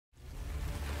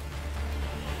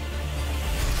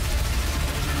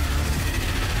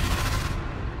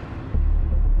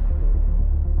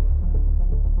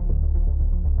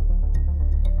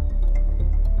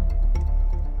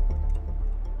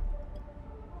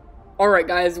Alright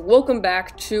guys, welcome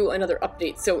back to another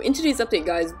update. So in today's update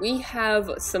guys, we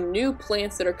have some new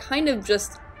plants that are kind of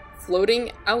just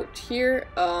floating out here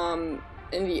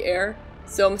in the air.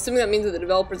 So I'm assuming that means that the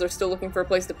developers are still looking for a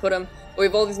place to put them. But we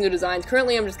have all these new designs.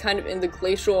 Currently I'm just kind of in the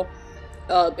glacial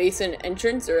basin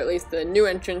entrance, or at least the new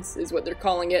entrance is what they're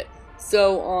calling it.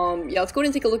 So yeah, let's go ahead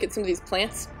and take a look at some of these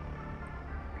plants.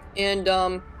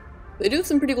 And they do have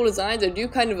some pretty cool designs. I do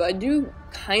kind of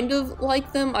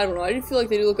like them. I don't know. I do feel like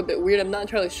they do look a bit weird. I'm not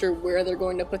entirely sure where they're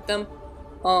going to put them.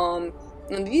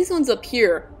 And these ones up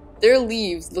here, their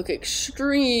leaves look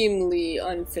extremely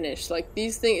unfinished. Like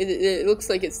these things, it looks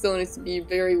like it still needs to be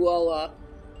very well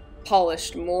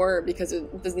polished more because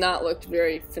it does not look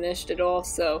very finished at all.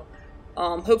 So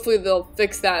hopefully they'll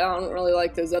fix that. I don't really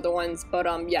like those other ones, but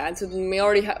yeah. And so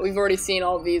we've already seen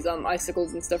all of these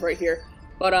icicles and stuff right here.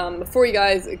 But before you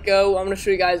guys go, I'm going to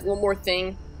show you guys one more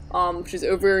thing, which is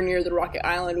over near the Rocket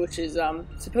Island, which is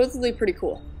supposedly pretty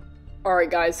cool.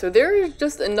 Alright guys, so there is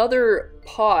just another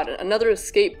pod, another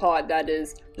escape pod that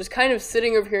is just kind of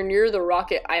sitting over here near the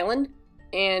Rocket Island,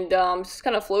 and just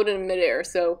kind of floating in midair.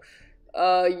 So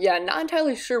yeah, not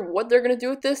entirely sure what they're going to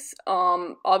do with this.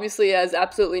 Obviously it has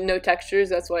absolutely no textures,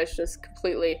 that's why it's just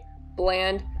completely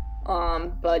bland.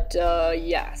 But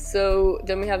yeah, so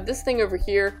then we have this thing over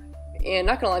here. And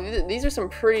not gonna lie, these are some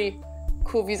pretty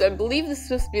cool views. I believe this is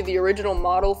supposed to be the original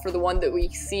model for the one that we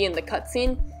see in the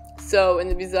cutscene. So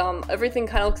in these, everything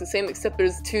kind of looks the same except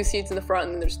there's 2 seats in the front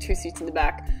and then there's 2 seats in the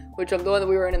back. Which the one that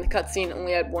we were in the cutscene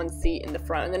only had 1 seat in the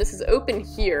front. And then this is open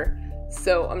here,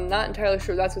 so I'm not entirely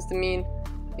sure what that's supposed to mean.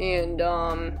 And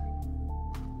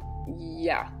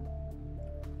yeah.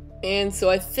 And so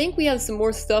I think we have some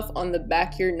more stuff on the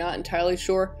back here. Not entirely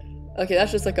sure. Okay,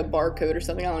 that's just like a barcode or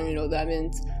something. I don't even know what that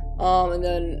means. And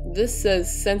then this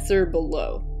says sensor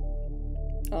below.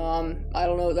 I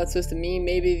don't know what that's supposed to mean.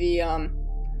 Maybe the,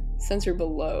 sensor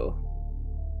below.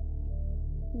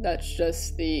 That's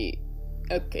just the,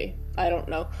 okay, I don't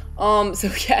know.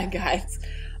 So yeah, guys.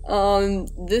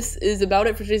 This is about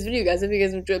it for today's video, guys. If you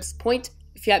guys enjoyed this point,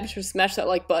 if you haven't, be sure to smash that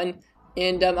like button.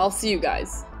 And, I'll see you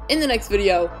guys in the next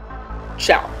video.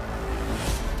 Ciao.